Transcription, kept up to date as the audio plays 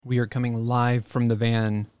We are coming live from the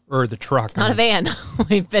van, or the truck. It's not a van.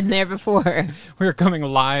 We've been there before. We're coming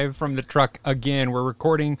live from the truck again. We're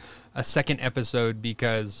recording a second episode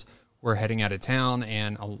because we're heading out of town,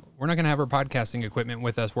 and we're not going to have our podcasting equipment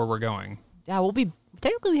with us where we're going. Yeah, we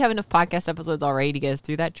have enough podcast episodes already to get us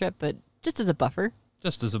through that trip, but just as a buffer.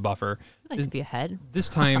 Just as a buffer. I'd like to be ahead. This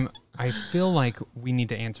time, I feel like we need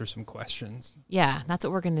to answer some questions. Yeah, that's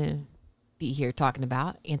what we're going to be here talking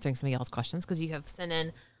about, answering some of y'all's questions, because you have sent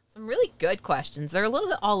in some really good questions. They're a little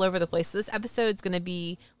bit all over the place. This episode's going to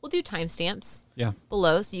be, we'll do timestamps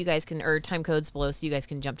below, so you guys can, or time codes below, so you guys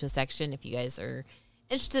can jump to a section if you guys are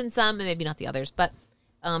interested in some and maybe not the others. But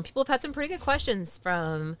people have had some pretty good questions,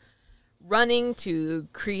 from running to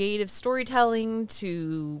creative storytelling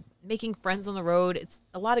to making friends on the road. It's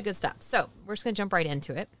a lot of good stuff. So we're just going to jump right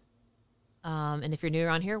into it. And if you're new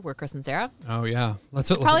around here, we're Chris and Sara. Oh, yeah. Let's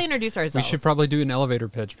probably introduce ourselves. We should probably do an elevator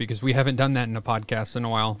pitch because we haven't done that in a podcast in a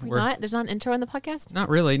while. There's not an intro in the podcast? Not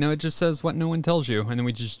really. No, it just says what no one tells you. And then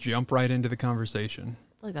we just jump right into the conversation.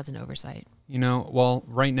 I feel like that's an oversight. You know, well,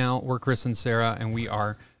 right now we're Chris and Sara, and we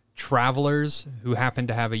are travelers who happen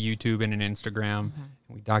to have a YouTube and an Instagram. Mm-hmm.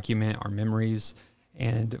 And we document our memories,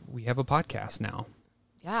 and we have a podcast now.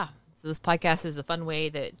 Yeah. So this podcast is a fun way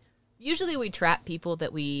that usually we trap people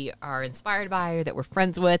that we are inspired by or that we're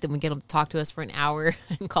friends with, and we get them to talk to us for an hour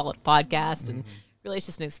and call it a podcast. Mm-hmm. And really it's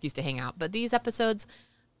just an excuse to hang out. But these episodes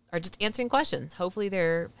are just answering questions. Hopefully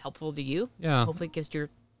they're helpful to you. Yeah. Hopefully it gets your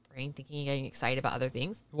brain thinking and getting excited about other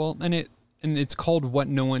things. Well, and it's called What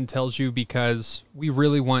No One Tells You because we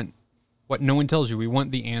really want what no one tells you. We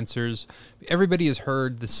want the answers. Everybody has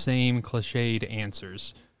heard the same cliched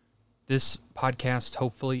answers. This podcast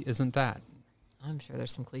hopefully isn't that. I'm sure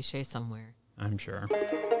there's some cliche somewhere. I'm sure.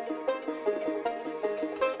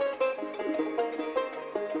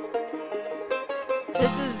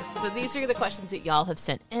 These are the questions that y'all have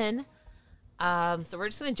sent in. So we're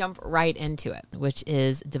just going to jump right into it, which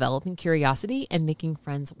is developing curiosity and making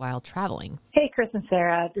friends while traveling. Hey, Chris and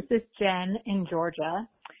Sara. This is Jen in Georgia.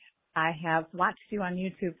 I have watched you on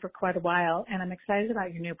YouTube for quite a while, and I'm excited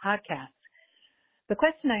about your new podcast. The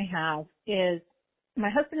question I have is, my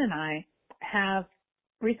husband and I have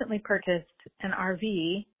recently purchased an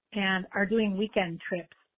RV and are doing weekend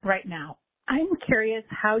trips right now. I'm curious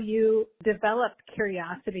how you develop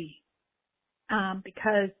curiosity,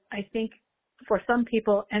 because I think for some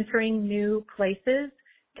people, entering new places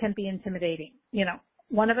can be intimidating. You know,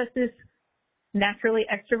 one of us is naturally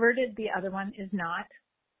extroverted, the other one is not.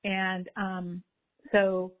 And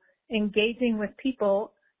so engaging with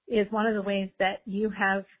people is one of the ways that you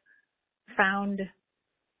have found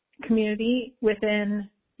community within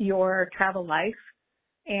your travel life,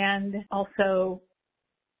 and also,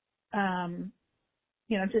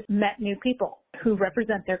 just met new people who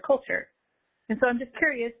represent their culture. And so I'm just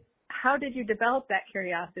curious, how did you develop that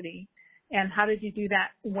curiosity, and how did you do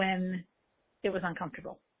that when it was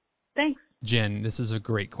uncomfortable? Thanks. Jen, this is a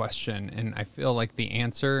great question, and I feel like the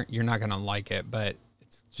answer, you're not going to like it, but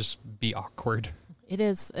it's just be awkward. It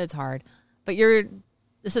is. It's hard. But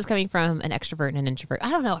this is coming from an extrovert and an introvert. I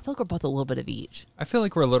don't know. I feel like we're both a little bit of each. I feel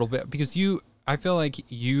like we're a little bit, because I feel like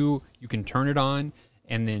you can turn it on,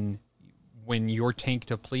 and then when your tank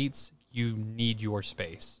depletes, you need your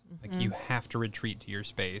space. Mm-hmm. Like you have to retreat to your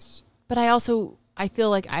space. But I feel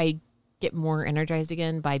like I get more energized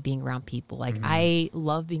again by being around people. Like I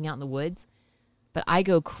love being out in the woods, but I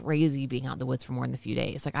go crazy being out in the woods for more than a few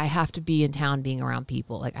days. Like I have to be in town being around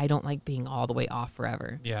people. Like I don't like being all the way off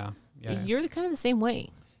forever. Yeah. You're kind of the same way.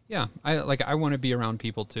 Yeah. I want to be around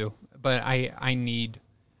people too, but I need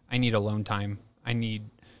alone time.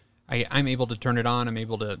 I'm able to turn it on. I'm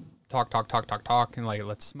able to talk, and like,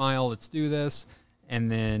 let's smile, let's do this. And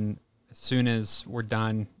then as soon as we're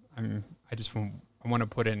done, I want to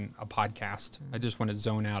put in a podcast. I just want to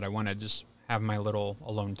zone out. I want to just have my little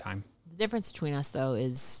alone time. The difference between us, though,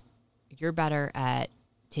 is you're better at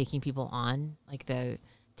taking people on, like the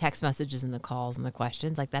text messages and the calls and the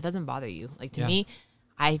questions. Like that doesn't bother you. Like to me,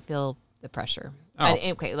 I feel the pressure. Oh.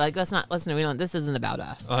 Okay, like this isn't about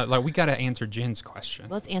us. Like we got to answer Jen's question.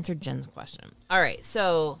 Let's answer Jen's question. All right,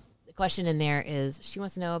 so the question in there is, she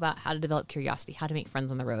wants to know about how to develop curiosity, how to make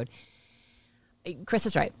friends on the road. Chris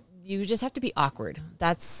is right. You just have to be awkward.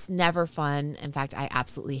 That's never fun. In fact, I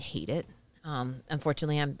absolutely hate it.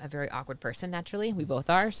 Unfortunately, I'm a very awkward person naturally. We both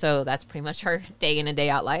are. So that's pretty much our day in and day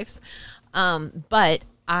out lives. But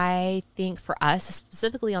I think for us,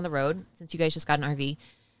 specifically on the road, since you guys just got an RV,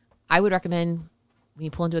 I would recommend when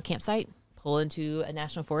you pull into a campsite, pull into a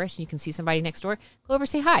national forest and you can see somebody next door, go over,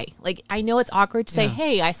 say hi. Like, I know it's awkward to say,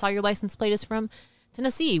 hey, I saw your license plate is from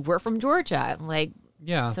Tennessee. We're from Georgia. Like,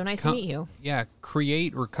 Yeah. So nice to meet you. Yeah.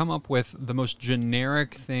 Create or come up with the most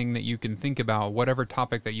generic thing that you can think about, whatever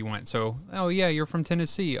topic that you want. So, oh, yeah, you're from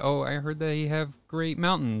Tennessee. Oh, I heard they have great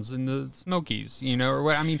mountains in the Smokies, or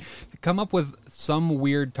what? I mean, come up with some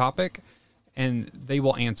weird topic and they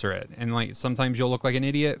will answer it. And like sometimes you'll look like an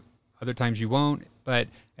idiot, other times you won't, but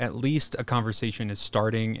at least a conversation is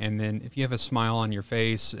starting. And then if you have a smile on your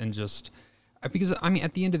face and because I mean,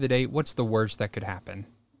 at the end of the day, what's the worst that could happen?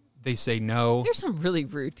 They say no. There's some really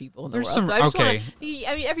rude people in the world. Some, so I just okay.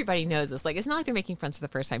 I mean, everybody knows this. Like, it's not like they're making friends for the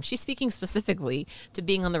first time. She's speaking specifically to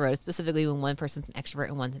being on the road, specifically when one person's an extrovert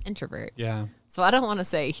and one's an introvert. Yeah. So I don't want to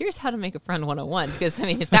say, here's how to make a friend 101, because, I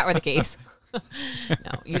mean, if that were the case,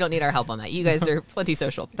 no, you don't need our help on that. You guys are plenty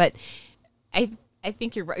social. But I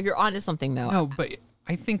think you're onto something, though. No, but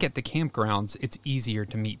I think at the campgrounds, it's easier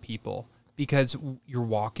to meet people because you're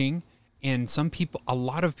walking. And a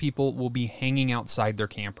lot of people will be hanging outside their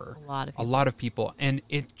camper. A lot of people. And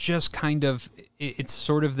it just it's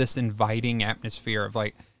sort of this inviting atmosphere of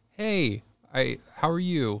like, hey, how are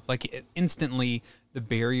you? Like instantly the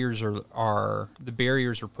barriers are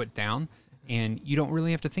put down and you don't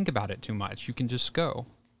really have to think about it too much. You can just go.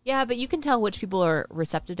 Yeah, but you can tell which people are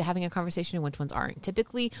receptive to having a conversation and which ones aren't.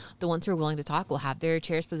 Typically, the ones who are willing to talk will have their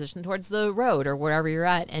chairs positioned towards the road or wherever you're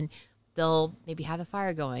at, and they'll maybe have a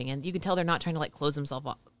fire going, and you can tell they're not trying to like close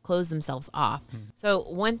themselves off. So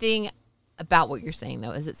one thing about what you're saying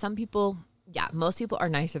though is that some people, most people are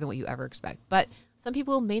nicer than what you ever expect, but some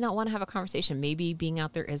people may not want to have a conversation. Maybe being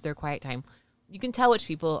out there is their quiet time. You can tell which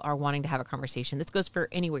people are wanting to have a conversation. This goes for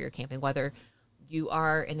anywhere you're camping, whether you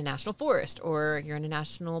are in a national forest or you're in a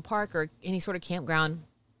national park or any sort of campground.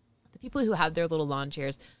 The people who have their little lawn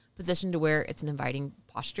chairs positioned to where it's an inviting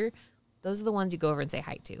posture, those are the ones you go over and say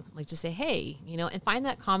hi to. Like just say, hey, and find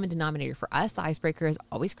that common denominator. For us, the icebreaker is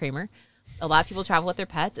always Kramer. A lot of people travel with their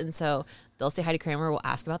pets, and so they'll say hi to Kramer. We'll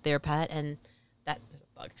ask about their pet, and there's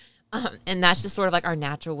a bug. And that's just sort of like our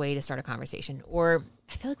natural way to start a conversation. Or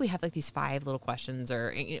I feel like we have like these 5 little questions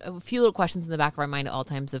or a few little questions in the back of our mind at all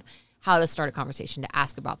times of how to start a conversation, to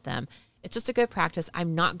ask about them. It's just a good practice.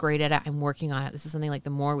 I'm not great at it. I'm working on it. This is something like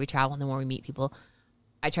the more we travel and the more we meet people,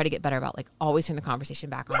 I try to get better about like always turn the conversation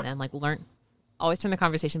back on them, always turn the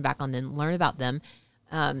conversation back on them, learn about them.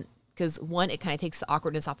 Because one, it kind of takes the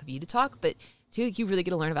awkwardness off of you to talk, but 2, you really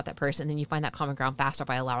get to learn about that person, and then you find that common ground faster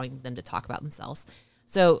by allowing them to talk about themselves.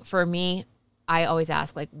 So for me, I always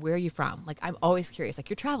ask like, where are you from? Like, I'm always curious, like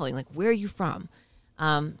you're traveling, like, where are you from?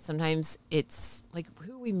 Sometimes it's like,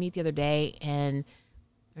 who we meet the other day, and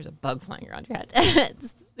there's a bug flying around your head.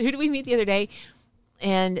 Who did we meet the other day?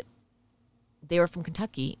 And they were from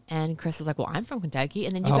Kentucky, and Chris was like, well, I'm from Kentucky.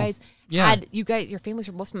 And then your families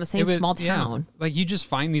were both from the same small town. Yeah. Like you just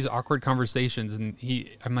find these awkward conversations, and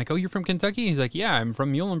I'm like, oh, you're from Kentucky? He's like, yeah, I'm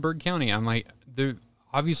from Muhlenberg County. I'm like,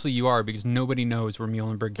 obviously you are, because nobody knows where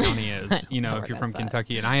Muhlenberg County is, if you're from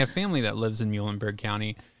Kentucky. And I have family that lives in Muhlenberg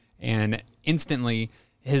County, and instantly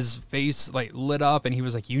his face like lit up, and he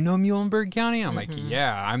was like, Muhlenberg County? I'm like,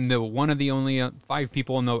 yeah, I'm one of the only 5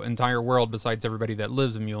 people in the entire world besides everybody that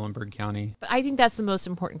lives in Muhlenberg County. But I think that's the most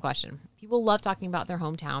important question. People love talking about their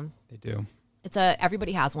hometown. They do.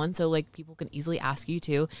 Everybody has one, so like people can easily ask you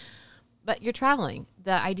too. But you're traveling.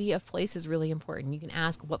 The idea of place is really important. You can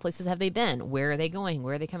ask, what places have they been? Where are they going?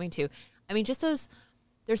 Where are they coming to? I mean, there's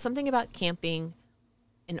something about camping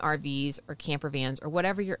in RVs or camper vans or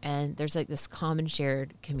whatever you're in, there's like this common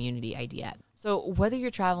shared community idea. So whether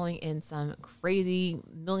you're traveling in some crazy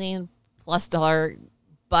 $1 million+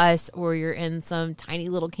 bus, or you're in some tiny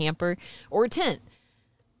little camper or tent,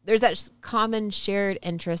 there's that common shared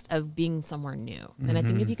interest of being somewhere new. And I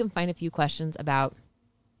think if you can find a few questions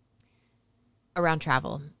around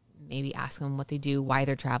travel, maybe ask them what they do, why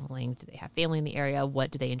they're traveling, do they have family in the area, what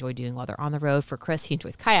do they enjoy doing while they're on the road. For Chris, he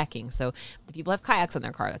enjoys kayaking, so the people have kayaks in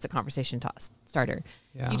their car. That's a conversation starter.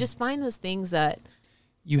 You just find those things that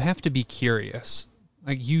you have to be curious.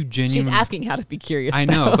 Like you genuinely, she's asking how to be curious. I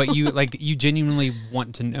know, but you genuinely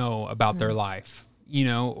want to know about their life,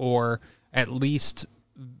 or at least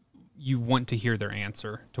you want to hear their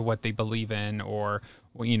answer to what they believe in, or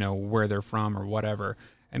where they're from or whatever.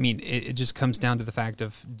 I mean, it just comes down to the fact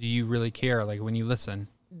of, do you really care? Like when you listen,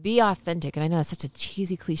 be authentic. And I know it's such a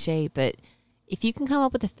cheesy cliche, but if you can come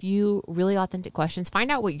up with a few really authentic questions, find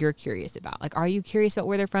out what you're curious about. Like, are you curious about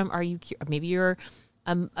where they're from? Maybe you're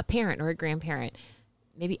a parent or a grandparent.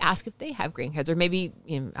 Maybe ask if they have grandkids, or maybe,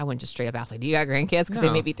 I wouldn't just straight up ask, like, do you got grandkids? Because they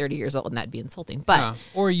may be 30 years old and that'd be insulting. But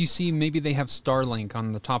or you see, maybe they have Starlink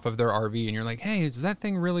on the top of their RV and you're like, hey, does that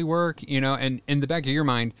thing really work? And in the back of your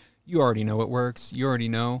mind, you already know it works. You already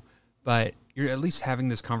know. But you're at least having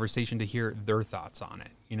this conversation to hear their thoughts on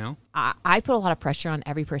it, you know? I put a lot of pressure on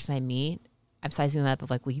every person I meet. I'm sizing that up of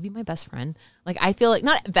like, will you be my best friend? Like, I feel like,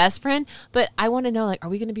 not best friend, but I want to know, like, are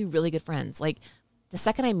we going to be really good friends? Like, the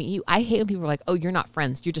second I meet you, I hate when people are like, oh, you're not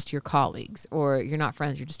friends, you're just your colleagues, or you're not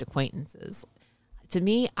friends, you're just acquaintances. To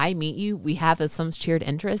me, I meet you, we have some shared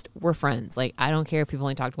interest, we're friends. Like, I don't care if we've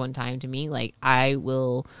only talked one time. To me, like, I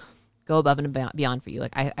will go above and beyond for you.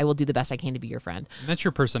 Like, I will do the best I can to be your friend. And that's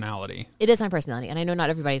your personality. It is my personality. And I know not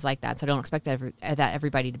everybody's like that. So I don't expect that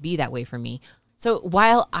everybody to be that way for me. So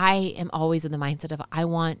while I am always in the mindset of I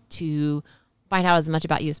want to find out as much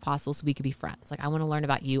about you as possible so we could be friends. Like, I want to learn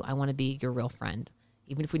about you. I want to be your real friend,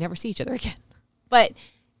 even if we never see each other again. But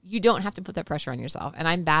you don't have to put that pressure on yourself. And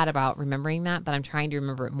I'm bad about remembering that, but I'm trying to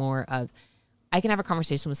remember it more of I can have a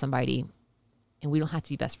conversation with somebody and we don't have to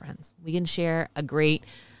be best friends. We can share a great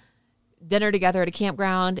dinner together at a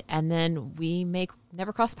campground, and then we may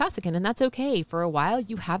never cross paths again. And that's okay. For a while,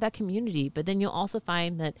 you have that community, but then you'll also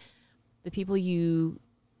find that the people you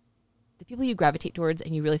gravitate towards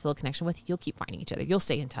and you really feel a connection with, you'll keep finding each other. You'll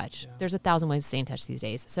stay in touch. Yeah. There's 1,000 ways to stay in touch these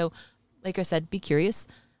days. So like I said, be curious,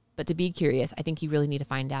 but to be curious, I think you really need to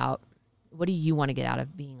find out, what do you want to get out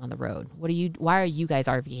of being on the road? Why are you guys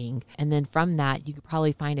RVing? And then from that, you could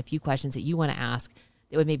probably find a few questions that you want to ask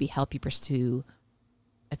that would maybe help you pursue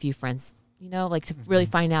a few friends, you know, like to really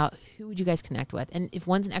find out who would you guys connect with. And if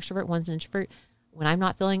one's an extrovert, one's an introvert, when I'm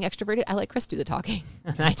not feeling extroverted, I let Chris do the talking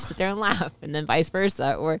and I just sit there and laugh, and then vice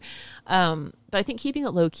versa. But I think keeping it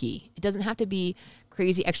low key, it doesn't have to be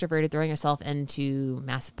crazy extroverted, throwing yourself into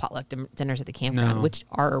massive potluck dinners at the campground, which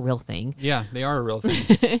are a real thing. Yeah, they are a real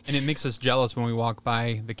thing. And it makes us jealous when we walk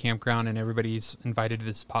by the campground and everybody's invited to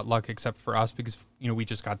this potluck except for us because, you know, we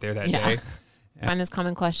just got there that day. Yeah. Find those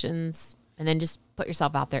common questions and then just put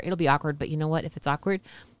yourself out there. It'll be awkward, but you know what? If it's awkward,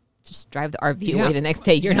 just drive the RV away the next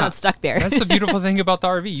day. You're not stuck there. That's the beautiful thing about the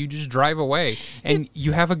RV. You just drive away and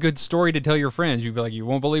you have a good story to tell your friends. You'd be like, you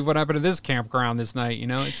won't believe what happened to this campground this night. You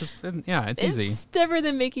know, it's just, it's easy. It's different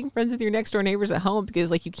than making friends with your next door neighbors at home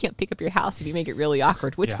because like you can't pick up your house if you make it really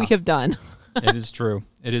awkward, which we have done. It is true.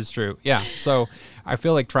 It is true. Yeah. So I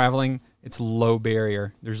feel like traveling, it's low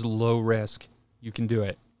barrier. There's low risk. You can do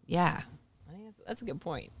it. Yeah. I think that's a good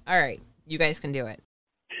point. All right. You guys can do it.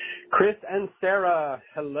 Chris and Sara,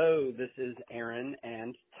 hello. This is Aaron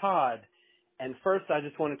and Todd. And first, I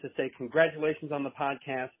just wanted to say congratulations on the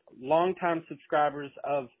podcast. Longtime subscribers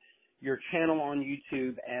of your channel on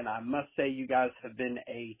YouTube, and I must say you guys have been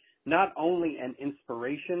not only an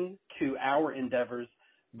inspiration to our endeavors,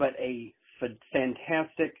 but a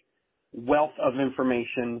fantastic wealth of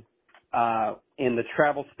information in the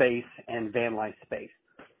travel space and van life space.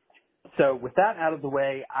 So with that out of the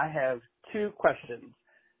way, I have two questions.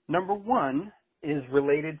 Number one is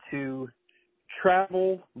related to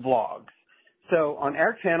travel vlogs. So on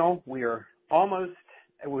our channel, we are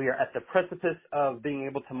at the precipice of being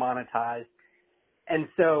able to monetize. And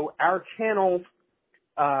so our channel,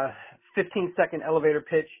 15-second elevator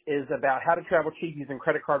pitch is about how to travel cheap using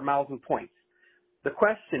credit card miles and points. The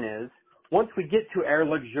question is, once we get to our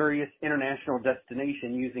luxurious international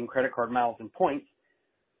destination using credit card miles and points,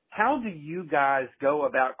 how do you guys go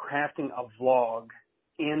about crafting a vlog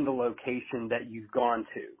in the location that you've gone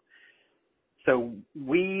to? So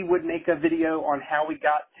we would make a video on how we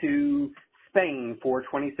got to Spain for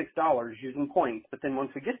 $26 using points. But then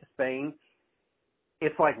once we get to Spain,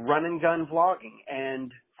 it's like run and gun vlogging.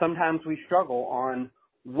 And sometimes we struggle on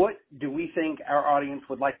what do we think our audience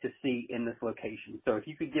would like to see in this location. So if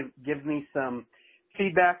you could give me some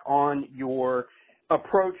feedback on your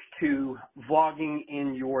approach to vlogging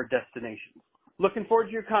in your destinations. Looking forward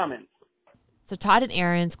to your comments. So Todd and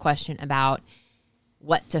Aaron's question about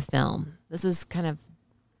what to film. This is kind of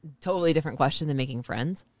totally different question than making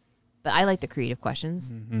friends, but I like the creative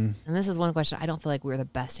questions. Mm-hmm. And this is one question I don't feel like we're the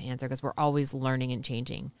best to answer because we're always learning and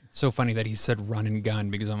changing. It's so funny that he said run and gun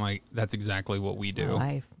because I'm like, that's exactly what we do.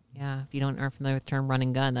 Yeah. If you aren't familiar with the term run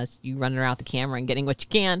and gun, that's you running around with the camera and getting what you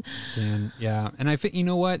can. Yeah. And I think, you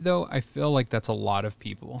know what, though? I feel like that's a lot of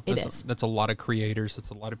people. That's a lot of creators. That's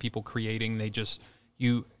a lot of people creating.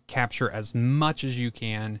 You capture as much as you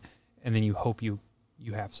can, and then you hope you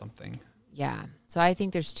have something. Yeah. So I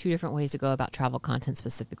think there's two different ways to go about travel content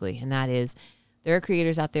specifically, and that is there are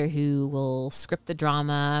creators out there who will script the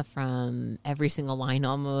drama from every single line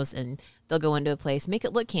almost, and they'll go into a place, make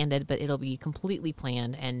it look candid, but it'll be completely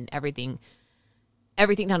planned, and everything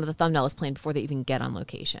down to the thumbnail is planned before they even get on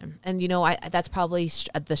location. And that's probably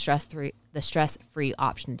the stress-free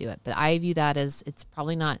option to do it. But I view that as it's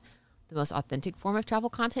probably not the most authentic form of travel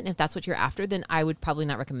content. And if that's what you're after, then I would probably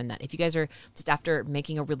not recommend that. If you guys are just after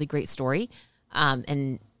making a really great story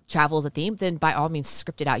and travel is a theme, then by all means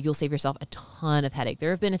script it out. You'll save yourself a ton of headache.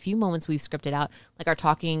 There have been a few moments we've scripted out, like our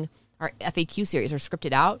FAQ series are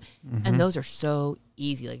scripted out, and those are so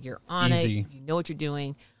easy. Like you're on it, you know what you're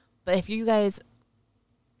doing. But if you guys,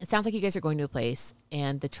 it sounds like you guys are going to a place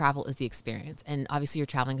and the travel is the experience. And obviously you're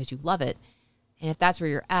traveling because you love it. And if that's where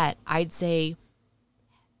you're at, I'd say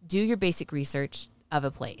do your basic research of a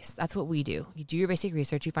place. That's what we do. You do your basic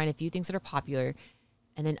research. You find a few things that are popular.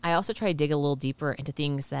 And then I also try to dig a little deeper into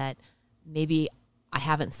things that maybe I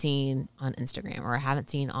haven't seen on Instagram or I haven't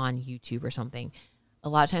seen on YouTube or something. A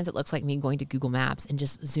lot of times it looks like me going to Google Maps and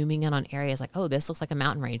just zooming in on areas like, oh, this looks like a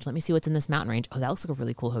mountain range. Let me see what's in this mountain range. Oh, that looks like a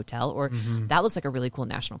really cool hotel, or that looks like a really cool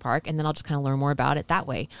national park. And then I'll just kind of learn more about it that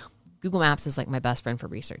way. Google Maps is like my best friend for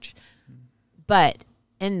research. But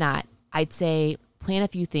in that, I'd say plan a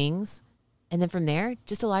few things. And then from there,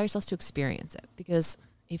 just allow yourself to experience it. Because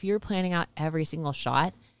if you're planning out every single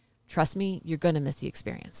shot, trust me, you're going to miss the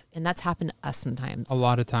experience. And that's happened to us sometimes. A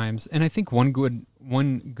lot of times. And I think one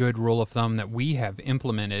good rule of thumb that we have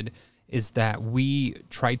implemented is that we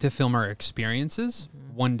try to film our experiences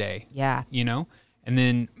one day. Yeah. You know, and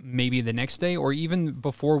then maybe the next day or even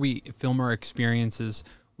before we film our experiences,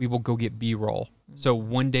 we will go get B-roll. So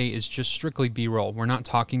one day is just strictly B-roll. We're not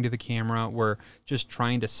talking to the camera. We're just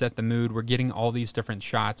trying to set the mood. We're getting all these different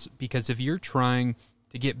shots, because if you're trying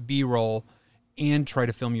to get B-roll and try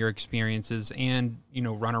to film your experiences and, you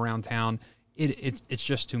know, run around town, it's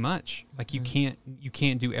just too much. Like you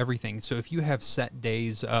can't do everything. So if you have set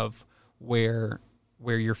days of where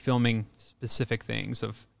you're filming specific things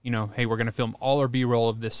of, you know, hey, we're going to film all our B-roll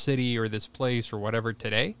of this city or this place or whatever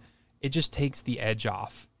today, it just takes the edge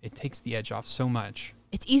off. It takes the edge off so much.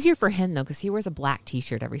 It's easier for him, though, because he wears a black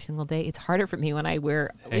T-shirt every single day. It's harder for me when I wear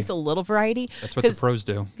at least a little variety. That's what the pros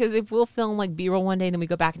do. Because if we'll film like B-roll one day, and then we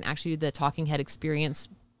go back and actually do the talking head experience,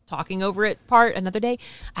 talking over it part another day,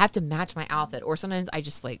 I have to match my outfit. Or sometimes I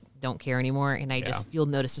just like don't care anymore, and you'll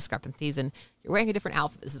notice discrepancies. And you're wearing a different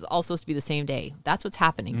outfit. This is all supposed to be the same day. That's what's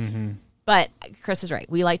happening. But Chris is right.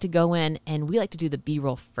 We like to go in and we like to do the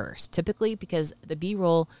B-roll first, typically, because the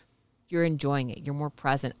B-roll, you're enjoying it. You're more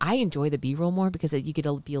present. I enjoy the B-roll more because you get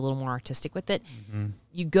to be a little more artistic with it.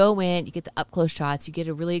 You go in, you get the up-close shots, you get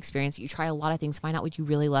to really experience it. You try a lot of things, find out what you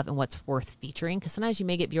really love and what's worth featuring. Because sometimes you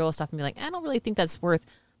may get B-roll stuff and be like, I don't really think that's worth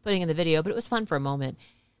putting in the video, but it was fun for a moment.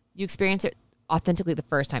 You experience it authentically the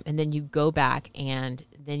first time, and then you go back and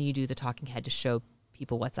then you do the talking head to show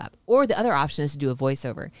people what's up. Or the other option is to do a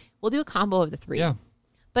voiceover. We'll do a combo of the three. Yeah.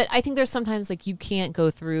 But I think there's sometimes like you can't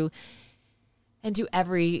go through and do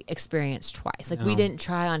every experience twice. Like we didn't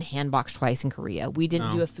try on Handbox twice in Korea. We didn't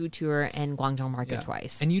do a food tour in Guangzhou Market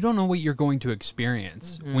twice. And you don't know what you're going to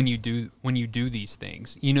experience when you do these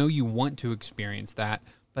things. You know you want to experience that,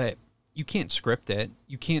 but you can't script it.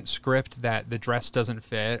 You can't script that the dress doesn't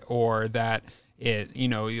fit or that it, you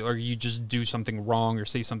know, or you just do something wrong or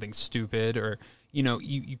say something stupid or, you know,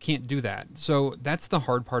 you can't do that. So that's the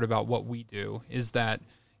hard part about what we do is that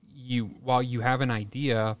while you have an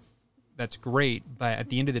idea, that's great, but at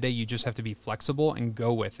the end of the day, you just have to be flexible and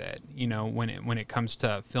go with it, you know, when it comes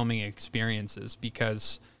to filming experiences,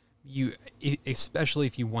 because especially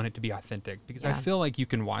if you want it to be authentic, because I feel like you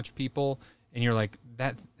can watch people and you're like,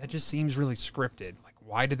 that just seems really scripted. Like,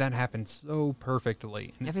 why did that happen so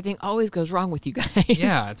perfectly? And everything always goes wrong with you guys.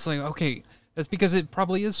 Yeah, it's like, okay, that's because it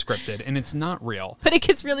probably is scripted and it's not real. But it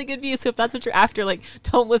gets really good views. So if that's what you're after, like,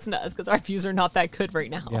 don't listen to us because our views are not that good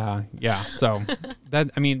right now. Yeah. So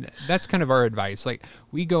that's kind of our advice. Like,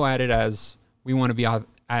 we go at it as we want to be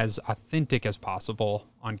as authentic as possible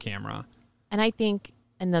on camera. And I think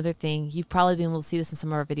another thing, you've probably been able to see this in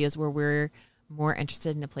some of our videos where we're more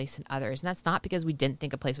interested in a place than others. And that's not because we didn't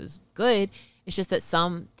think a place was good. It's just that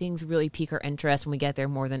some things really pique our interest when we get there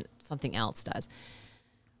more than something else does.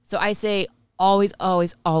 So I say, always,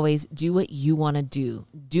 always, always do what you want to do.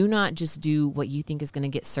 Do not just do what you think is going to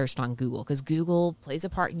get searched on Google, because Google plays a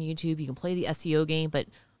part in YouTube. You can play the SEO game, but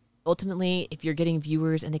ultimately, if you're getting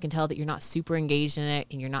viewers and they can tell that you're not super engaged in it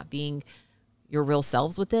and you're not being your real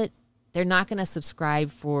selves with it, they're not going to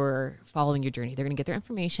subscribe for following your journey. They're going to get their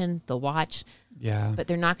information, they'll watch, but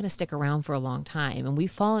they're not going to stick around for a long time. And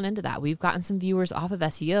we've fallen into that. We've gotten some viewers off of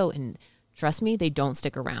SEO, and trust me, they don't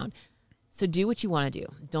stick around. So do what you want to do.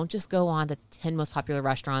 Don't just go on the 10 most popular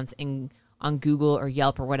restaurants on Google or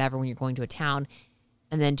Yelp or whatever when you're going to a town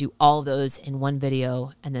and then do all of those in one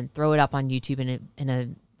video and then throw it up on YouTube in a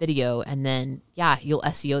video, and then, you'll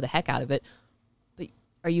SEO the heck out of it. But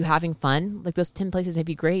are you having fun? Like, those 10 places may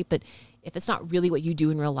be great, but if it's not really what you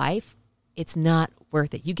do in real life, it's not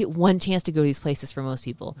worth it. You get one chance to go to these places for most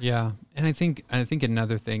people. Yeah. And I think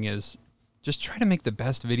another thing is just try to make the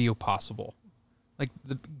best video possible. Like,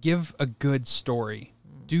 give a good story.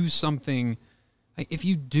 Do something. Like, if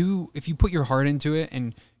you put your heart into it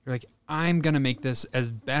and you're like, I'm going to make this as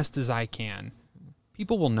best as I can,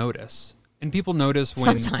 people will notice. And people notice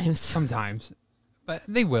when... Sometimes. But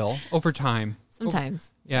they will over time.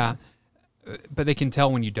 Sometimes. Yeah. But they can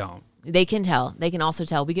tell when you don't. They can tell. They can also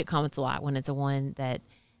tell. We get comments a lot when it's a one that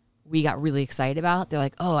we got really excited about. They're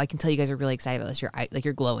like, oh, I can tell you guys are really excited about this.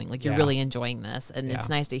 You're glowing. Like, you're really enjoying this. And it's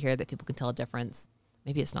nice to hear that people can tell a difference.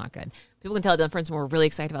 Maybe it's not good. People can tell a difference when we're really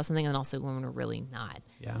excited about something and also when we're really not.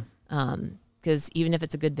 Yeah. Because even if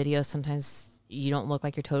it's a good video, sometimes you don't look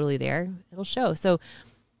like you're totally there. It'll show. So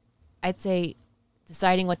I'd say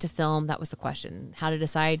deciding what to film, that was the question. How to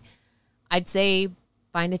decide. I'd say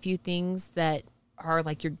find a few things that are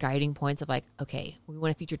like your guiding points of like, okay, we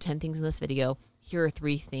want to feature 10 things in this video. Here are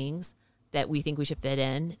 3 things that we think we should fit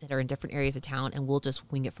in that are in different areas of town, and we'll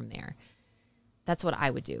just wing it from there. That's what I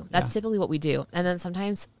would do. That's typically what we do. And then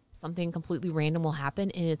sometimes something completely random will happen,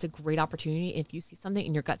 and it's a great opportunity. If you see something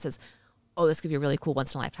and your gut says, oh, this could be a really cool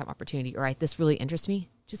once-in-a-lifetime opportunity, or this really interests me,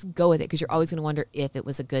 just go with it, because you're always going to wonder if it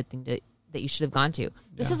was a good thing that you should have gone to.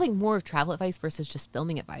 This is like more of travel advice versus just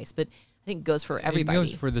filming advice, but I think it goes for everybody.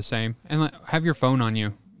 It goes for the same. And like, have your phone on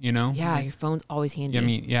you, you know? Yeah, your phone's always handy.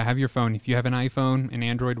 Have your phone. If you have an iPhone, an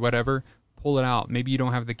Android, whatever, pull it out. Maybe you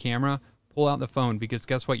don't have the camera, pull out the phone, because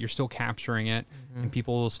guess what? You're still capturing it, and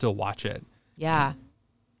people will still watch it. Yeah.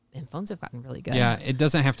 And phones have gotten really good. Yeah, it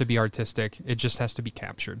doesn't have to be artistic. It just has to be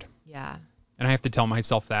captured. Yeah. And I have to tell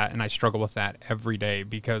myself that, and I struggle with that every day,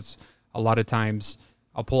 because a lot of times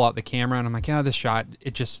I'll pull out the camera and I'm like, this shot,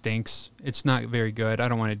 it just stinks. It's not very good. I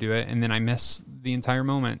don't want to do it. And then I miss the entire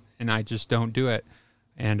moment, and I just don't do it.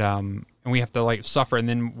 And we have to like suffer. And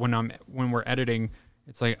then when we're editing,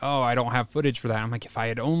 it's like, oh, I don't have footage for that. I'm like, if I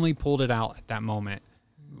had only pulled it out at that moment,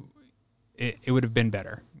 it would have been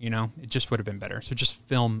better. You know, it just would have been better. So just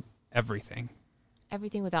film everything.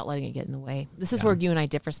 Everything without letting it get in the way. This is where you and I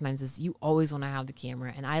differ sometimes, is you always want to have the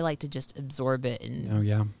camera, and I like to just absorb it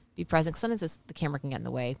and be present. Sometimes the camera can get in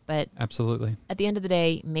the way, but absolutely. At the end of the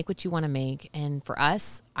day, make what you want to make. And for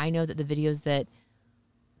us, I know that the videos that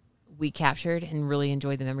we captured and really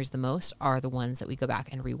enjoy the memories the most are the ones that we go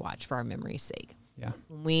back and rewatch for our memory's sake. Yeah.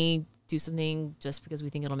 When we do something just because we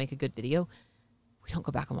think it'll make a good video, we don't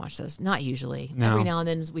go back and watch those. Not usually. No. Every now and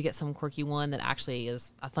then we get some quirky one that actually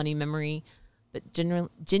is a funny memory. But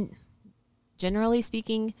generally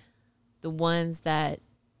speaking, the ones that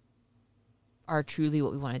are truly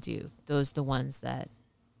what we want to do, those are the ones that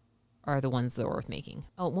are worth making.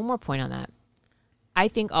 Oh, one more point on that. I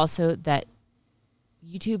think also that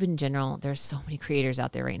YouTube in general, there's so many creators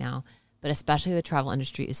out there right now, but especially the travel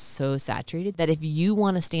industry is so saturated that if you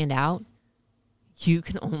want to stand out, you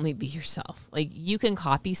can only be yourself. Like, you can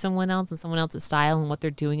copy someone else and someone else's style and what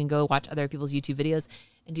they're doing and go watch other people's YouTube videos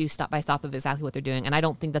and do stop by stop of exactly what they're doing. And I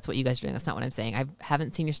don't think that's what you guys are doing. That's not what I'm saying. I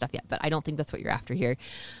haven't seen your stuff yet, but I don't think that's what you're after here,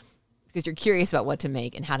 because you're curious about what to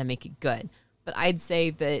make and how to make it good. But I'd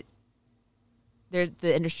say that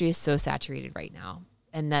the industry is so saturated right now,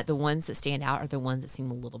 and that the ones that stand out are the ones that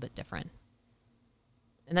seem a little bit different.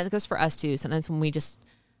 And that goes for us too. Sometimes when we just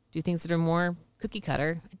do things that are more cookie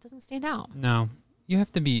cutter, it doesn't stand out. No, you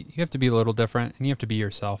have to be a little different, and you have to be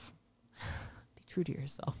yourself. Be true to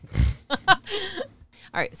yourself.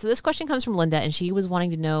 All right. So this question comes from Linda, and she was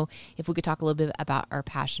wanting to know if we could talk a little bit about our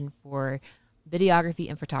passion for videography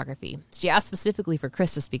and photography. She asked specifically for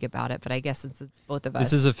Chris to speak about it, but I guess since it's both of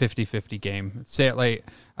us. This is a 50-50 game. Say it like,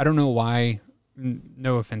 I don't know why,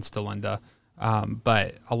 no offense to Linda,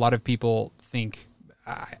 but a lot of people think,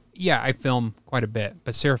 I film quite a bit,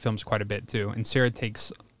 but Sara films quite a bit too. And Sara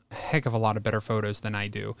takes a heck of a lot of better photos than I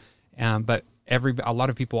do. But a lot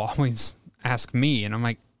of people always ask me, and I'm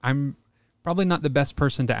like, I'm probably not the best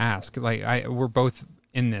person to ask. Like, we're both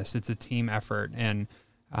in this. It's a team effort. And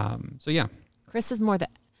so, yeah. Chris is more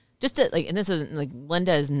and this isn't like,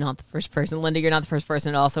 Linda is not the first person. Linda, you're not the first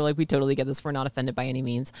person at all. So like, we totally get this. We're not offended by any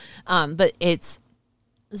means. But this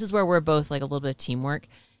is where we're both like a little bit of teamwork,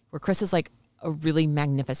 where Chris is like a really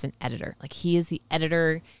magnificent editor. Like, he is the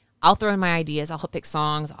editor. I'll throw in my ideas. I'll pick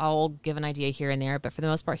songs. I'll give an idea here and there. But for the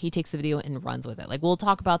most part, he takes the video and runs with it. Like, we'll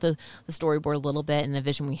talk about the storyboard a little bit and the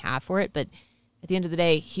vision we have for it. But at the end of the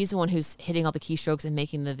day, he's the one who's hitting all the keystrokes and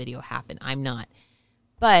making the video happen. I'm not.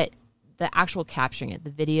 But the actual capturing it,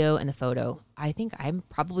 the video and the photo, I think I'm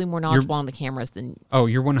probably more knowledgeable on the cameras than... Oh,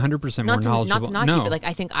 you're 100% more knowledgeable. Not to knock you, but like,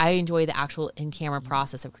 I think I enjoy the actual in-camera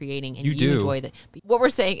process of creating, and you enjoy the... What we're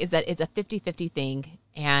saying is that it's a 50-50 thing,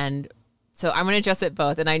 and so I'm going to address it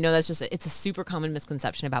both. And I know it's a super common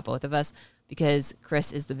misconception about both of us, because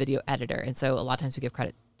Chris is the video editor, and so a lot of times we give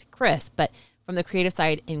credit to Chris. But from the creative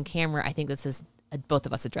side in camera, I think this is both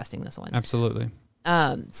of us addressing this one. Absolutely.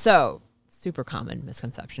 So super common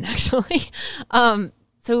misconception, actually.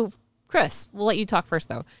 So Chris, we'll let you talk first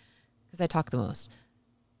though, because I talk the most.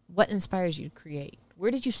 What inspires you to create?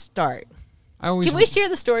 Where did you start? Can we share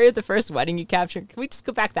the story of the first wedding you captured? Can we just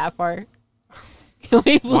go back that far? Can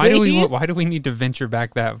we please? Why do we need to venture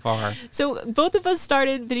back that far? So both of us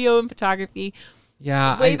started video and photography.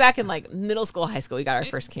 Yeah, way back in like middle school, high school, we got our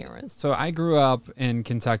first cameras. So I grew up in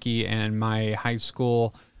Kentucky, and my high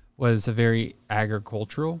school was a very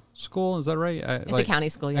agricultural school. Is that right? It's a county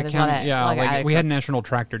school. Yeah, there's a lot of we had National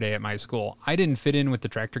Tractor Day at my school. I didn't fit in with the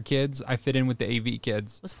tractor kids. I fit in with the AV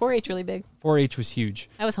kids. Was 4-H really big? 4-H was huge.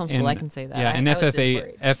 I was homeschooled. I can say that. Yeah, and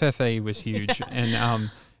FFA was huge,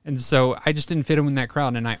 and so I just didn't fit in with that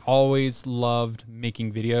crowd. And I always loved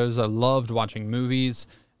making videos. I loved watching movies.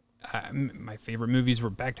 My favorite movies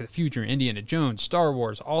were Back to the Future, Indiana Jones, Star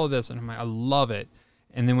Wars, all of this, and I'm like, I love it.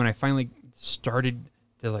 And then when I finally started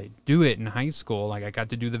to like do it in high school, like I got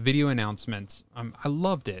to do the video announcements. I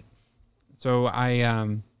loved it. So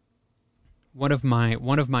one of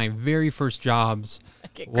my very first jobs I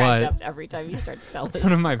get cracked up every time you start to tell this.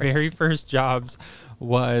 One of my very first jobs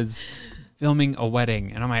was filming a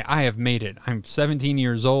wedding, and I'm like, I have made it. I'm 17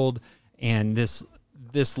 years old, and this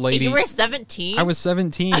lady. You were 17? I was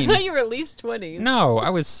 17. I thought you were at least 20. No, I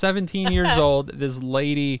was 17 years old. This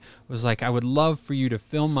lady was like, I would love for you to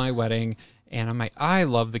film my wedding. And I'm like, I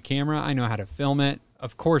love the camera. I know how to film it.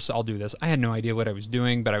 Of course I'll do this. I had no idea what I was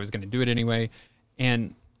doing, but I was going to do it anyway.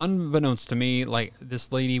 And unbeknownst to me, like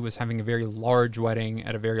this lady was having a very large wedding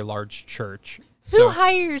at a very large church.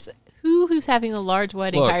 Who's having a large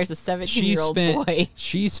wedding hires a 17-year-old boy?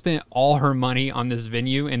 She spent all her money on this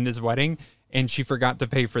venue and this wedding, and she forgot to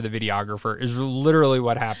pay for the videographer, is literally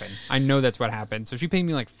what happened. I know that's what happened. So she paid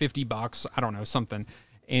me like $50, I don't know, something.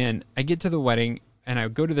 And I get to the wedding, and I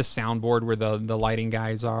go to the soundboard where the lighting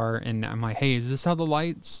guys are, and I'm like, hey, is this how the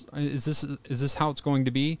lights, is this how it's going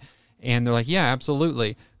to be? And they're like, yeah,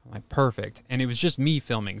 absolutely. I'm like, perfect. And it was just me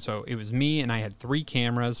filming. So it was me, and I had 3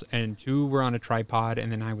 cameras, and 2 were on a tripod,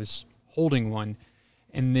 and then I was holding one.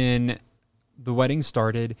 And then the wedding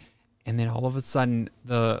started, and then all of a sudden,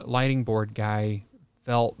 the lighting board guy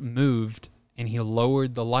felt moved, and he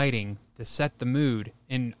lowered the lighting to set the mood.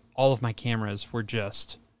 And all of my cameras were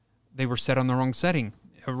they were set on the wrong setting,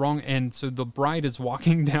 and so the bride is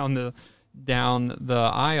walking down the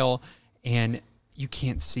aisle, and you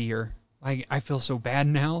can't see her. Like, I feel so bad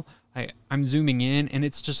now. I'm zooming in, and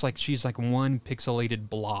it's just like she's like one pixelated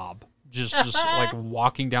blob, just like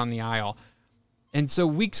walking down the aisle. And so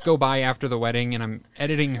weeks go by after the wedding, and I'm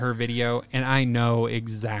editing her video, and I know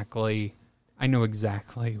exactly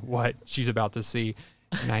what she's about to see.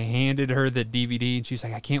 And I handed her the DVD, and she's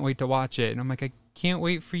like, I can't wait to watch it. And I'm like, I can't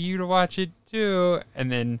wait for you to watch it too.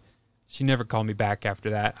 And then she never called me back after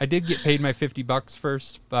that. I did get paid my $50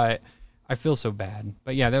 first, but I feel so bad.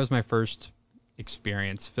 But yeah, that was my first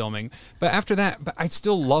experience filming. But after that, I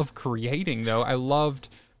still love creating though. I loved,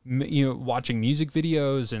 watching music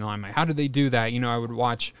videos, and I'm like, how did they do that? I would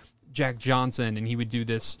watch Jack Johnson, and he would do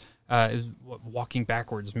this walking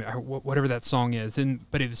backwards, whatever that song is,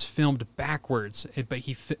 but it was filmed backwards. But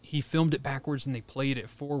he filmed it backwards, and they played it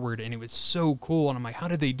forward, and it was so cool. And I'm like, how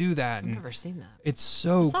did they do that? I've never seen that. It's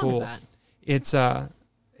so what song cool. Is that?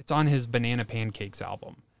 It's on his Banana Pancakes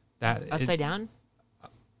album. That Upside Down.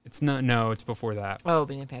 It's not. No, it's before that. Oh,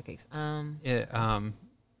 Banana Pancakes.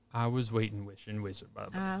 I was waiting, wishing, wizard.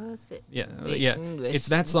 Yeah. It's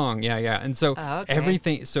that song. Yeah. And so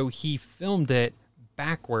everything. So he filmed it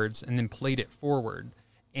backwards and then played it forward.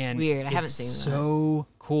 And weird. I haven't seen that. So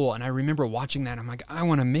cool. And I remember watching that. I'm like, I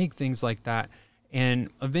want to make things like that. And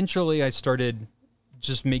eventually I started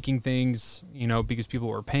just making things, because people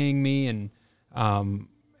were paying me, and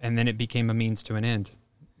then it became a means to an end,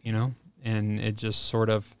 and it just sort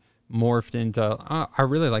of morphed into, I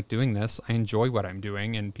really like doing this. I enjoy what I'm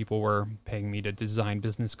doing. And people were paying me to design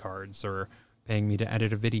business cards or paying me to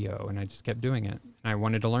edit a video. And I just kept doing it. And I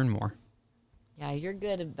wanted to learn more. Yeah, you're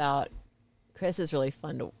good about, Chris is really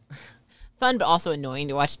fun, but also annoying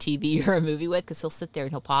to watch TV or a movie with, because he'll sit there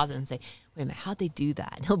and he'll pause it and say, wait a minute, how'd they do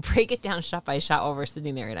that? And he'll break it down shot by shot while we're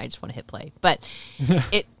sitting there, and I just want to hit play. But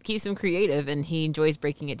it keeps him creative, and he enjoys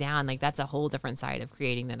breaking it down. Like, that's a whole different side of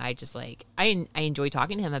creating that I just like. I enjoy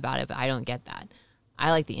talking to him about it, but I don't get that. I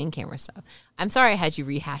like the in-camera stuff. I'm sorry I had you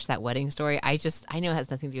rehash that wedding story. I know it has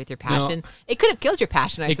nothing to do with your passion. No, it could have killed your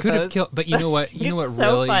passion, I suppose. It could have killed, but you know what? You know what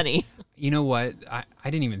so really funny. You know what? I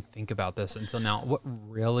didn't even think about this until now. What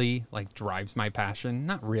really drives my passion?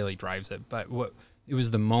 Not really drives it, but it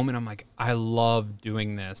was the moment I'm like, I love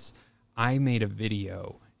doing this. I made a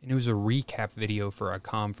video, and it was a recap video for a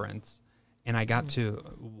conference, and I got to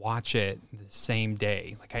watch it the same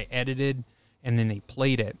day. Like I edited, and then they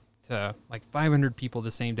played it to like 500 people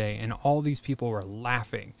the same day, and all these people were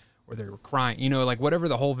laughing or they were crying, you know, like whatever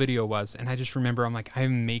the whole video was. And I just remember I'm like,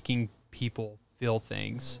 I'm making people feel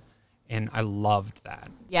things, and I loved that.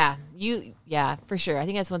 Yeah, for sure. I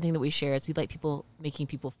think that's one thing that we share is we like making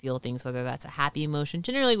people feel things, whether that's a happy emotion.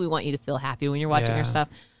 Generally, we want you to feel happy when you're watching our stuff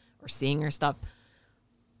or seeing our stuff.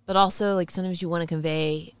 But also, like, sometimes you want to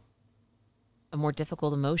convey a more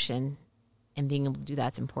difficult emotion, and being able to do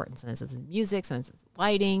that's important. Sometimes it's music, sometimes it's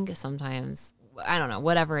lighting, sometimes, I don't know,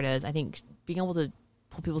 whatever it is. I think being able to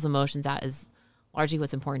pull people's emotions out is largely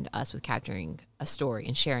what's important to us with capturing a story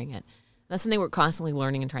and sharing it. And that's something we're constantly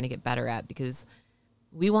learning and trying to get better at, because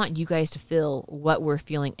we want you guys to feel what we're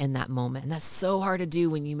feeling in that moment. And that's so hard to do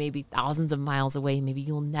when you may be thousands of miles away. Maybe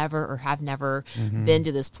you'll never or have never been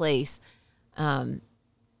to this place.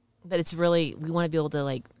 But it's really, we want to be able to,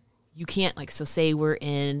 like, you can't, like, so say we're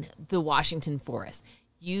in the Washington forest.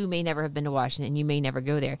 You may never have been to Washington. You may never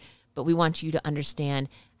go there. But we want you to understand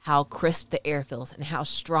how crisp the air feels and how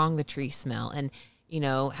strong the trees smell and, you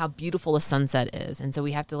know, how beautiful the sunset is. And so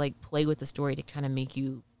we have to, like, play with the story to kind of make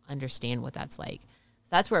you understand what that's like. So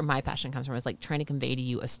that's where my passion comes from, is like trying to convey to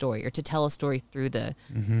you a story or to tell a story through the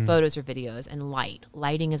photos or videos. And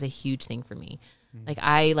lighting is a huge thing for me. Like,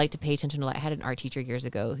 I like to pay attention to light. I had an art teacher years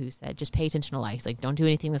ago who said, just pay attention to light. He's like, don't do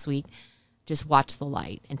anything this week. Just watch the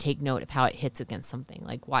light and take note of how it hits against something.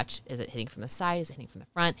 Like, watch, is it hitting from the side? Is it hitting from the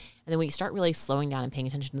front? And then when you start really slowing down and paying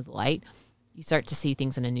attention to the light, you start to see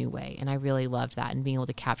things in a new way. And I really loved that, and being able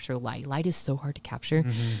to capture light. Light is so hard to capture.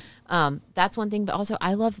 That's one thing. But also,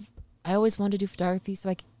 I always wanted to do photography so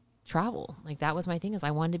I could travel. Like, that was my thing, is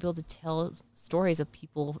I wanted to be able to tell stories of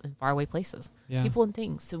people in faraway places, people and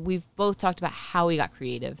things. So we've both talked about how we got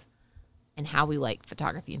creative and how we like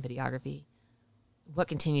photography and videography. What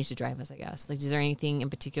continues to drive us, I guess? Like, is there anything in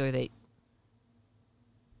particular that...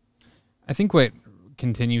 I think what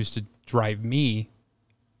continues to drive me,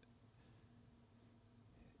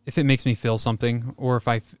 if it makes me feel something, or if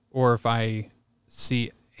I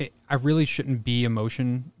see it, I really shouldn't be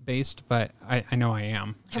emotion based, but I know I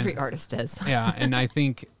am. Every artist does. Yeah, and I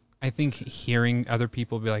think hearing other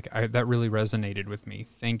people be like, that really resonated with me.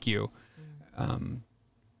 Thank you.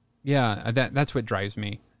 That's what drives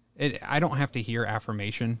me. I don't have to hear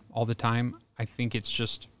affirmation all the time. I think it's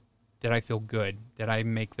just, did I feel good? Did I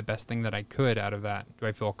make the best thing that I could out of that? Do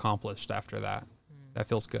I feel accomplished after that? That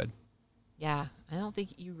feels good. Yeah, I don't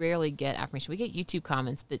think you rarely get affirmation. We get YouTube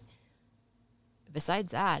comments, but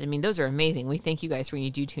besides that, I mean, those are amazing. We thank you guys for when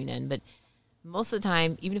you do tune in. But most of the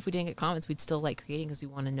time, even if we didn't get comments, we'd still like creating because we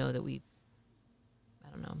want to know that we,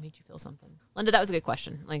 I don't know, made you feel something. Linda, that was a good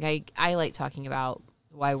question. Like, I like talking about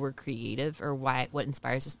why we're creative, or what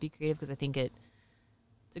inspires us to be creative, because I think it's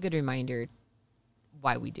a good reminder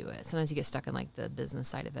why we do it. Sometimes you get stuck in like the business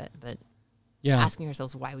side of it, but asking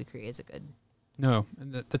ourselves why we create is a good. No,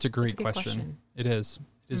 that's a great question. It is.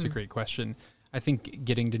 It is a great question. I think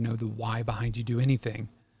getting to know the why behind you do anything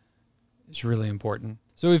is really important.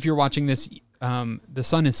 So if you're watching this, the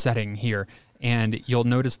sun is setting here, and you'll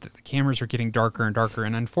notice that the cameras are getting darker and darker.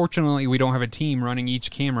 And unfortunately, we don't have a team running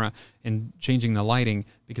each camera and changing the lighting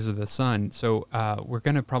because of the sun. So we're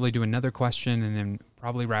going to probably do another question and then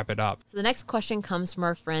probably wrap it up. So the next question comes from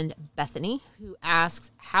our friend Bethany, who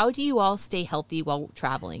asks, how do you all stay healthy while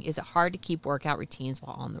traveling? Is it hard to keep workout routines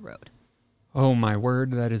while on the road? Oh, my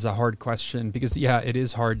word, that is a hard question, because, it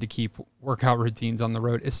is hard to keep workout routines on the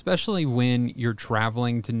road, especially when you're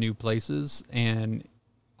traveling to new places, and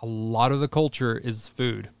a lot of the culture is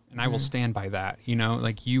food, and I will stand by that. You know,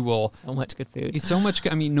 like, you will... So much good food. So much,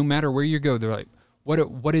 I mean, no matter where you go, they're like,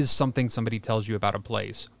 what is something somebody tells you about a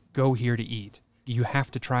place? Go here to eat. You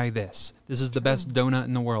have to try this. This is the best donut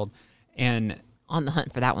in the world. And... on the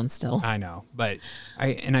hunt for that one still. I know, but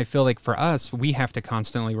I feel like for us, we have to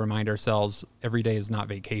constantly remind ourselves every day is not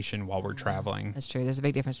vacation while we're traveling. That's true. There's a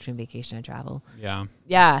big difference between vacation and travel. Yeah.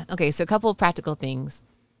 Yeah. Okay. So a couple of practical things.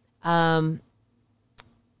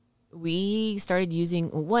 We started using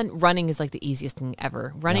running is like the easiest thing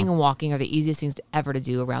ever. Running and walking are the easiest things ever to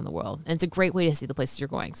do around the world. And it's a great way to see the places you're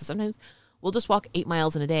going. So sometimes we'll just walk 8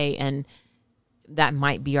 miles in a day, and that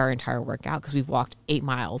might be our entire workout because we've walked 8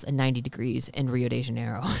 miles and 90 degrees in Rio de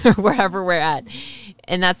Janeiro or wherever we're at.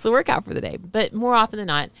 And that's the workout for the day. But more often than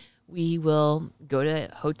not, we will go to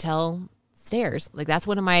hotel stairs. Like, that's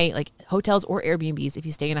one of my, like, hotels or Airbnbs. If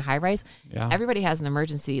you stay in a high rise, everybody has an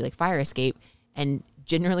emergency, like, fire escape, and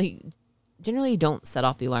generally don't set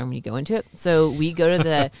off the alarm when you go into it. So we go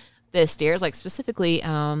to the stairs, like, specifically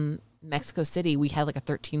Mexico City, we had like a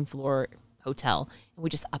 13 floor hotel, and we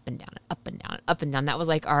just up and down it, up and down it, up and down. That was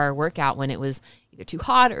like our workout when it was either too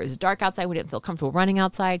hot or it was dark outside. We didn't feel comfortable running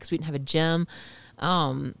outside because we didn't have a gym.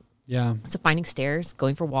 So finding stairs,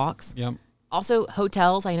 going for walks. Yep. Also,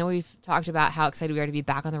 hotels. I know we've talked about how excited we are to be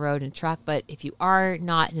back on the road in a truck, but if you are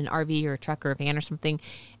not in an RV or a truck or a van or something,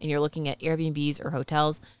 and you're looking at Airbnbs or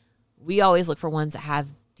hotels, we always look for ones that have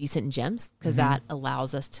decent gyms because that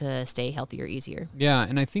allows us to stay healthier easier. Yeah,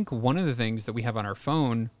 and I think one of the things that we have on our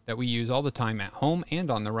phone that we use all the time at home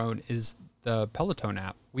and on the road is the Peloton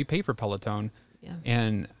app. We pay for Peloton,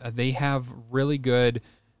 and they have really good,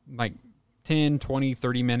 like 10, 20,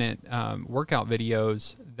 30-minute workout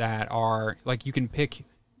videos that are, like, you can pick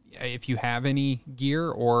if you have any gear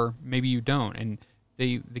or maybe you don't, and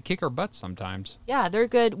they kick our butts sometimes. Yeah, they're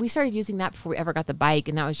good. We started using that before we ever got the bike,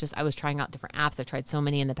 and that was just, I was trying out different apps. I've tried so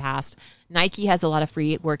many in the past. Nike has a lot of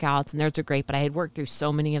free workouts, and theirs are great, but I had worked through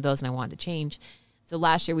so many of those, and I wanted to change. So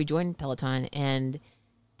last year we joined Peloton, and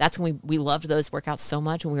that's when we loved those workouts so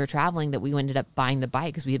much when we were traveling that we ended up buying the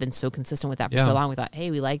bike because we had been so consistent with that for so long. We thought, hey,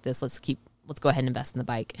 we like this. Let's go ahead and invest in the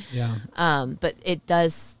bike. Yeah. But it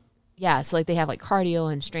does, so like they have like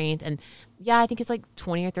cardio and strength, and I think it's like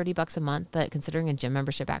 $20 or $30 a month, but considering a gym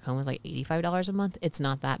membership back home is like $85 a month, it's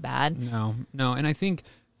not that bad. No. And I think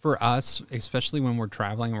for us, especially when we're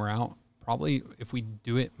traveling, we're out, probably if we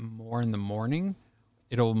do it more in the morning,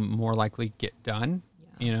 it'll more likely get done,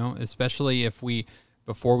 especially if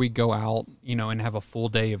before we go out, and have a full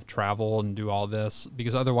day of travel and do all this,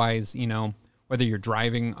 because otherwise, whether you're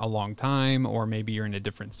driving a long time or maybe you're in a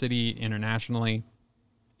different city internationally,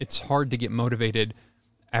 it's hard to get motivated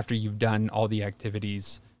after you've done all the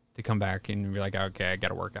activities to come back and be like, okay, I got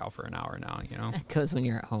to work out for an hour now, That goes when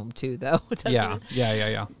you're at home too, though. Yeah.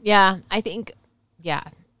 Yeah, I think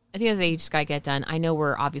that they just got to get done. I know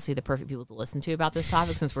we're obviously the perfect people to listen to about this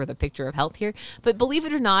topic since we're the picture of health here, but believe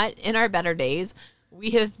it or not, in our better days,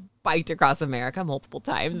 we have biked across America multiple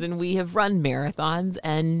times, and we have run marathons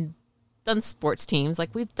and done sports teams.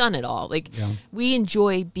 Like, we've done it all. Like, we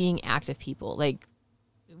enjoy being active people. Like,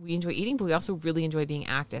 we enjoy eating, but we also really enjoy being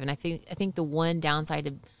active. And I think the one downside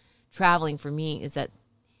of traveling for me is that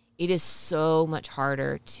it is so much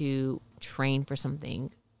harder to train for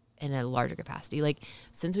something in a larger capacity. Like,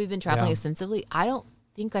 since we've been traveling extensively, I don't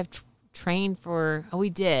think I've trained for, we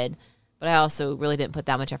did, but I also really didn't put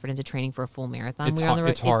that much effort into training for a full marathon.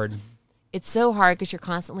 It's hard. It's so hard because you're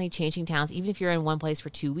constantly changing towns. Even if you're in one place for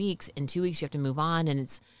 2 weeks, in 2 weeks you have to move on, and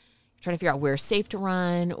it's trying to figure out where it's safe to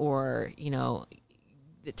run, or,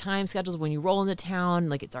 the time schedules when you roll into town,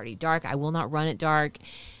 like it's already dark. I will not run at dark,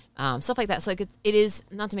 stuff like that. So like it is,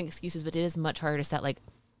 not to make excuses, but it is much harder to set like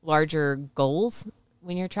larger goals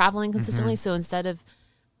when you're traveling consistently. So instead of,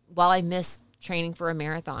 while I miss training for a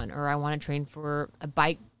marathon, or I want to train for a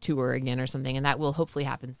bike tour again or something, and that will hopefully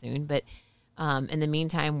happen soon. But in the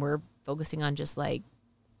meantime, we're focusing on just like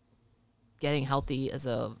getting healthy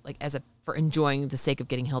for enjoying the sake of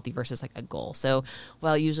getting healthy versus like a goal. So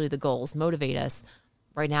while usually the goals motivate us,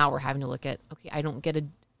 right now we're having to look at, okay, I don't get to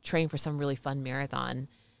train for some really fun marathon.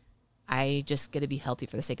 I just get to be healthy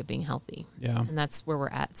for the sake of being healthy. Yeah. And that's where we're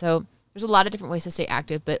at. So there's a lot of different ways to stay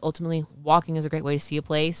active, but ultimately walking is a great way to see a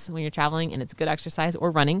place when you're traveling, and it's good exercise,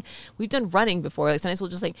 or running. We've done running before. Like sometimes we'll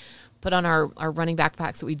just like put on our running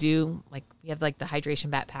backpacks that we do. Like we have like the hydration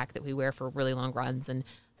backpack that we wear for really long runs. And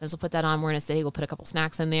sometimes we'll put that on. We're in a city. We'll put a couple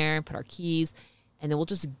snacks in there, put our keys, and then we'll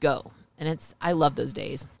just go. And I love those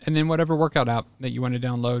days. And then whatever workout app that you want to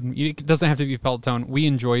download, it doesn't have to be Peloton. We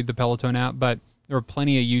enjoyed the Peloton app, but there are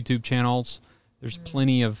plenty of YouTube channels. There's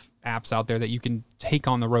plenty of apps out there that you can take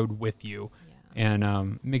on the road with you,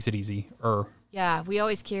 and makes it easy. Yeah, we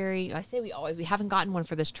always carry, we haven't gotten one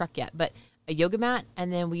for this truck yet, but a yoga mat,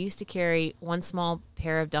 and then we used to carry one small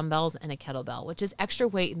pair of dumbbells and a kettlebell, which is extra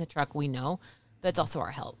weight in the truck, we know, but it's also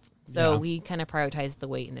our health. So we kind of prioritize the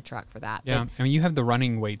weight in the truck for that. Yeah, I mean, you have the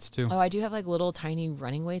running weights too. Oh, I do have like little tiny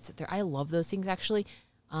running weights. I love those things actually.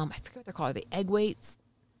 I forget what they're called. Are they egg weights?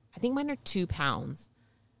 I think mine are 2 pounds,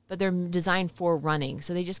 but they're designed for running.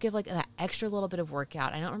 So they just give like that extra little bit of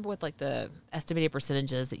workout. I don't remember what like the estimated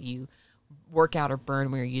percentages that you work out or burn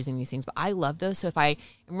when you're using these things, but I love those. So if I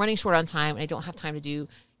am running short on time and I don't have time to do,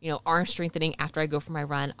 arm strengthening after I go for my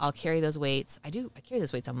run, I'll carry those weights. I carry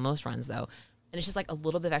those weights on most runs though. And it's just like a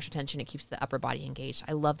little bit of extra tension. It keeps the upper body engaged.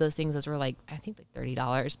 I love those things. Those were like, I think like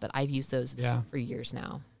 $30, but I've used those for years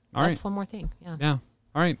now. So that's one more thing. Yeah.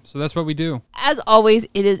 All right. So that's what we do. As always,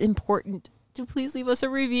 it is important to please leave us a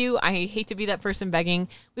review. I hate to be that person begging.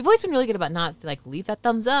 We've always been really good about not like leave that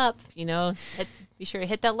thumbs up, be sure to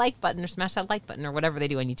hit that like button or smash that like button or whatever they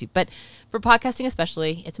do on YouTube. But for podcasting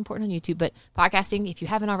especially, it's important on YouTube, but podcasting, if you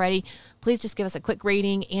haven't already, please just give us a quick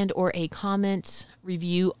rating and or a comment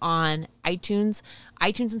review on iTunes.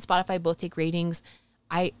 iTunes and Spotify both take ratings.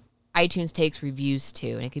 iTunes takes reviews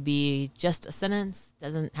too, and it could be just a sentence,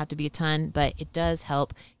 doesn't have to be a ton, but it does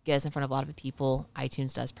help get us in front of a lot of people.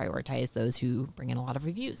 iTunes does prioritize those who bring in a lot of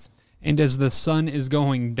reviews. And as the sun is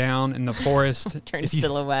going down in the forest, turn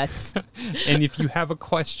silhouettes. And if you have a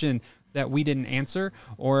question that we didn't answer,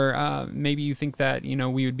 or maybe you think that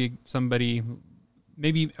we would be somebody,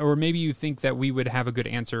 maybe you think that we would have a good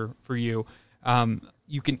answer for you.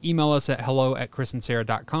 You can email us at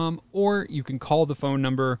hello@chrisandsara.com, or you can call the phone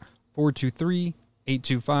number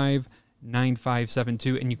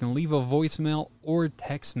 423-825-9572, and you can leave a voicemail or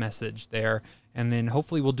text message there. And then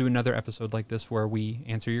hopefully we'll do another episode like this where we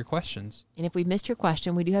answer your questions. And if we missed your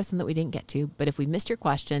question, we do have some that we didn't get to. But if we missed your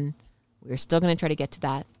question, we're still going to try to get to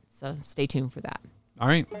that. So stay tuned for that. All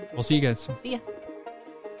right. We'll see you guys. See ya.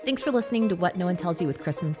 Thanks for listening to What No One Tells You with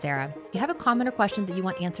Chris and Sara. If you have a comment or question that you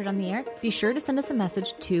want answered on the air, be sure to send us a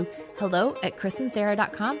message to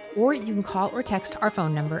hello@chrisandsara.com, or you can call or text our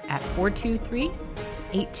phone number at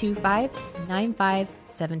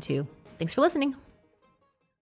 423-825-9572. Thanks for listening.